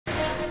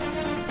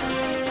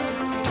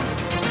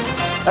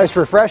Nice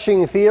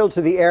refreshing feel to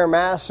the air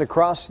mass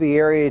across the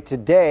area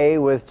today,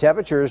 with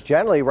temperatures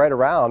generally right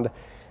around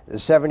the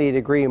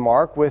 70-degree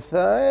mark, with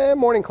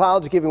morning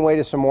clouds giving way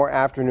to some more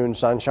afternoon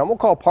sunshine. We'll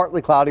call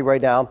partly cloudy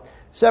right now.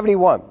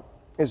 71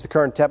 is the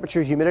current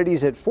temperature. Humidity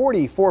is at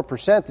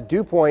 44%. The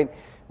dew point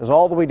is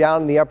all the way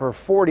down in the upper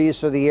 40s,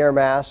 so the air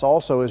mass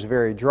also is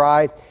very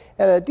dry.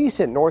 And a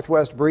decent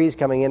northwest breeze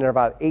coming in at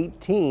about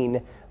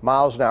 18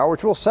 miles an hour,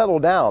 which will settle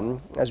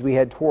down as we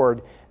head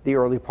toward the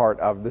early part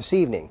of this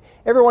evening.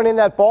 Everyone in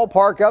that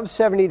ballpark of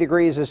 70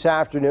 degrees this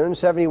afternoon.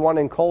 71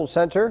 in Cole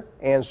Center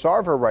and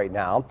Sarver right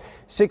now.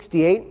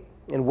 68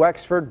 in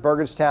Wexford,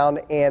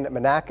 Burgettstown, and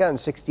Monaca, and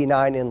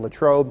 69 in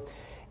Latrobe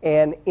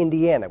and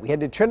Indiana. We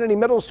head to Trinity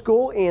Middle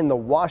School in the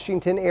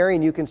Washington area,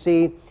 and you can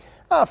see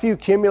a few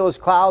cumulus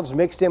clouds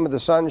mixed in with the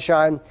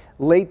sunshine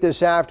late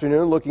this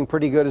afternoon, looking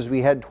pretty good as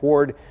we head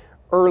toward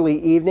early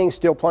evening.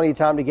 Still plenty of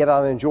time to get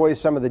out and enjoy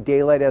some of the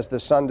daylight, as the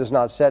sun does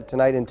not set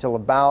tonight until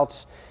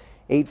about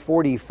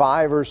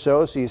 8:45 or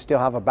so you still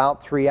have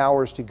about 3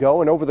 hours to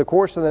go. And over the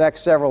course of the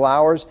next several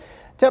hours,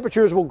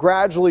 temperatures will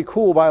gradually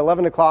cool. By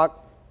 11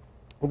 o'clock,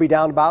 we'll be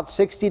down about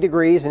 60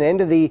 degrees and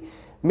into the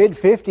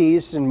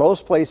mid-50s in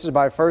most places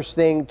by first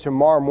thing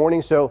tomorrow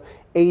morning. So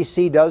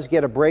AC does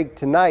get a break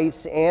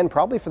tonight and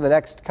probably for the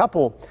next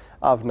couple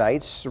of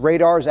nights.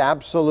 Radar is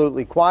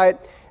absolutely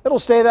quiet. It'll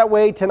stay that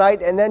way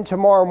tonight and then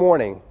tomorrow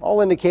morning.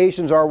 All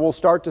indications are we'll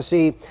start to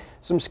see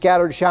some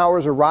scattered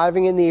showers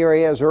arriving in the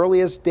area as early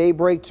as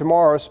daybreak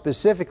tomorrow,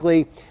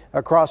 specifically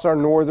across our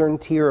northern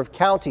tier of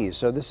counties.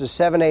 So this is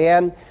 7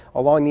 a.m.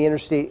 along the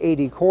Interstate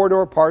 80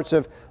 corridor, parts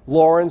of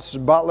Lawrence,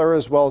 Butler,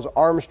 as well as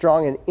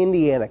Armstrong and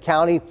Indiana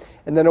County.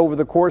 And then over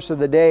the course of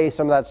the day,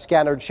 some of that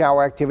scattered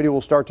shower activity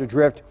will start to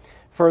drift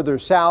further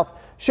south.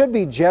 Should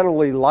be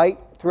generally light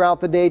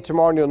throughout the day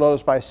tomorrow, and you'll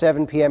notice by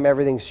 7 p.m.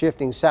 everything's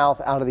shifting south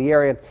out of the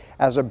area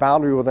as a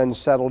boundary will then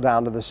settle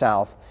down to the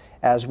south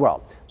as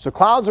well. So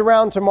clouds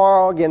around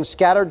tomorrow. Again,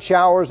 scattered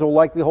showers will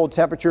likely hold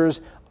temperatures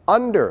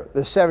under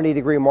the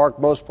 70-degree mark,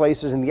 most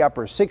places in the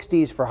upper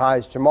 60s for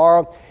highs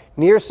tomorrow.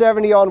 Near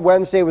 70 on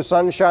Wednesday with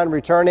sunshine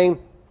returning.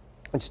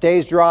 It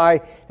stays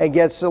dry and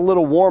gets a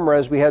little warmer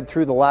as we head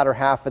through the latter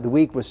half of the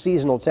week, with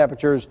seasonal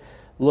temperatures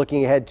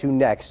looking ahead to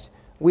next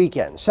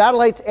weekend.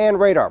 Satellites and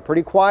radar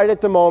pretty quiet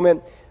at the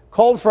moment.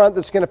 Cold front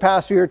that's going to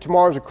pass through here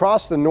tomorrow is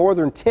across the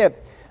northern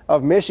tip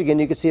of Michigan.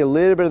 You can see a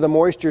little bit of the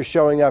moisture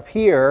showing up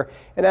here,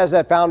 and as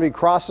that boundary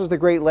crosses the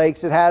Great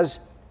Lakes, it has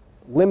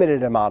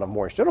limited amount of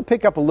moisture. It'll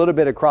pick up a little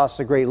bit across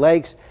the Great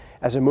Lakes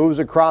as it moves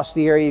across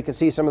the area. You can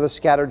see some of the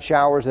scattered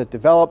showers that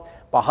develop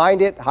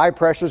behind it. High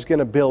pressure is going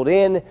to build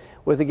in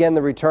with, again,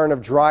 the return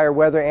of drier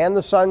weather and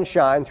the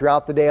sunshine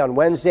throughout the day on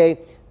Wednesday.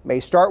 May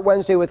start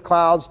Wednesday with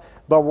clouds,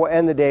 but we'll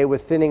end the day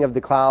with thinning of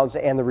the clouds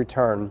and the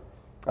return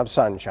of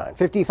sunshine.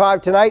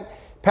 55 tonight,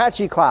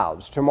 patchy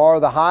clouds. Tomorrow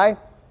the high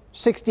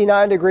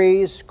 69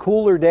 degrees,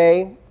 cooler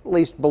day, at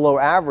least below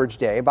average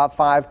day, about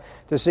 5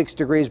 to 6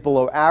 degrees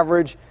below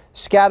average.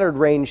 Scattered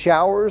rain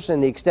showers in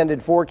the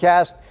extended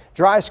forecast.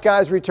 Dry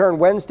skies return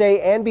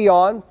Wednesday and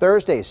beyond.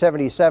 Thursday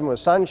 77 with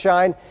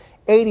sunshine,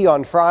 80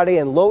 on Friday,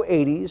 and low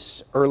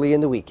 80s early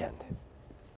in the weekend.